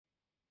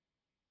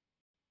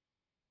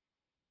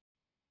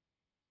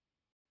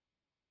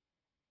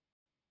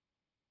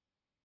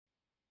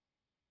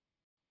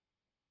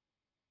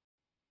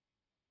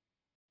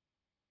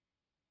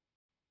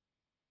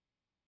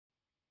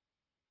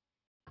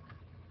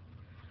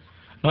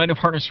Nine of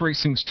Harness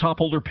Racing's top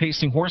older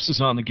pacing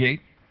horses on the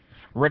gate,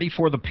 ready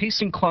for the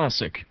Pacing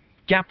Classic.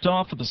 Gapped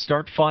off at the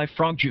start, 5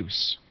 Frog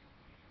Juice.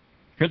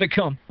 Here they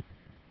come.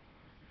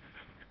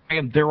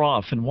 And they're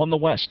off and won the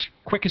West.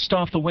 Quickest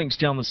off the wings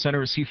down the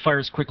center as he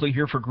fires quickly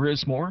here for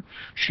Grismore.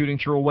 Shooting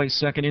through away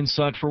second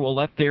inside for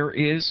Willette. There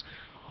is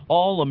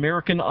All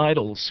American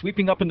Idol.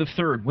 Sweeping up into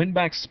third.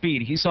 Winback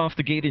Speed. He's off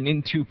the gate and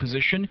into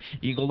position.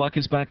 Eagle Luck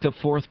is backed up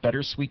fourth.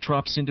 Better Sweet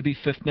drops in to be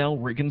fifth now.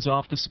 Riggins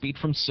off the speed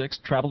from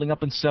sixth. Traveling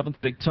up in seventh.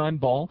 Big Time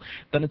Ball.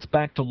 Then it's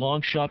back to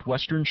Long Shot,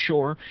 Western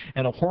Shore.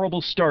 And a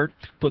horrible start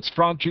puts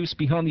Frog Juice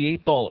behind the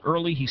 8 ball.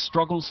 Early he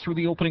struggles through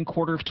the opening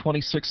quarter of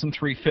 26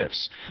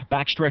 3/5.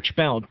 Backstretch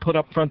Bound. Put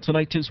up front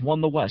tonight is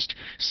Won the West.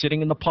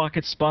 Sitting in the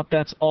pocket spot,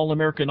 that's All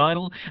American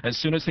Idol. As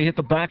soon as they hit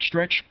the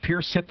backstretch,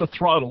 Pierce hit the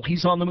throttle.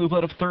 He's on the move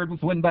out of third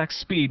with Winback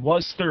Speed.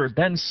 Was third,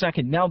 then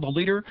second. Now the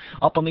leader.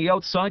 Up on the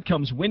outside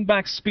comes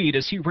Winback Speed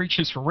as he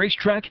reaches for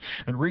Racetrack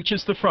and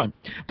reaches the front.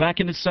 Back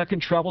into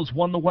second, travels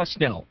Won the West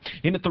now.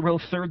 In at the row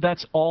third,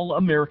 that's All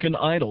American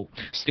Idol.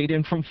 Stayed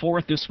in from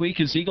fourth this week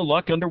is Eagle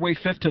Luck, underway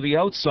fifth to the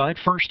outside.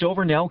 First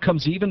over now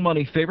comes Even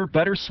Money Favorite,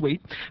 Better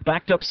Sweet.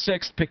 Backed up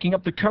sixth, picking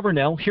up the cover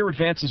now. Here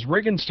advances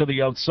Riggins to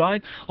the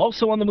outside.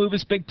 Also on the move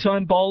is Big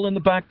Time Ball. In the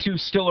back two,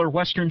 Stiller,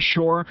 Western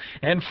Shore,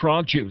 and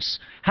Frog Juice.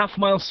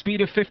 Half-mile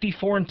speed of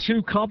 54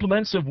 2,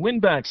 compliments of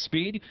Winback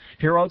Speed.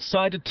 Here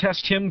outside to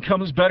test him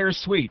comes Better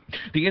Sweet.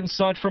 The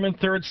inside from in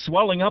third,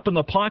 swelling up in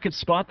the pocket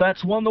spot.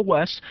 That's Won the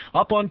West.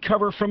 Up on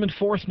cover from in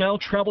fourth now,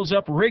 travels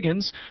up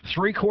Riggins.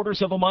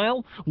 3/4 of a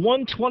mile,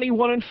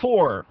 1:21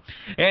 4.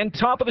 And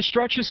top of the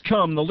stretch has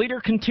come. The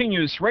leader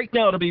continues right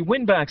now to be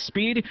Winback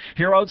Speed.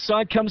 Here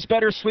outside comes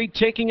Better Sweet,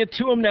 taking it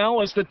to him now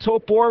as the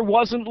Topor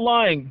wasn't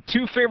lying.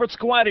 Two favorites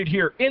go at it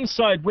here.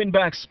 Inside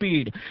Winback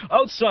Speed.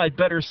 Outside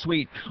Better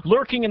Sweet.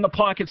 Lurking in the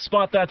pocket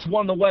spot, that's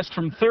Won the West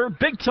from third.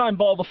 Big Time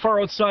Ball the far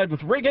outside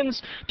with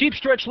Riggins. Deep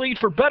stretch lead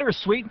for Better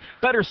Sweet.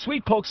 Better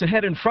Sweet pokes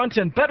ahead in front,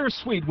 and Better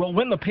Sweet will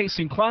win the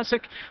Pacing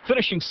Classic.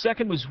 Finishing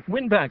second was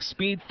Winback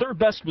Speed. Third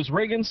best was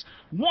Riggins.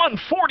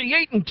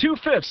 1:48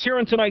 2/5 here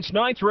in tonight's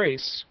ninth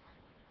race.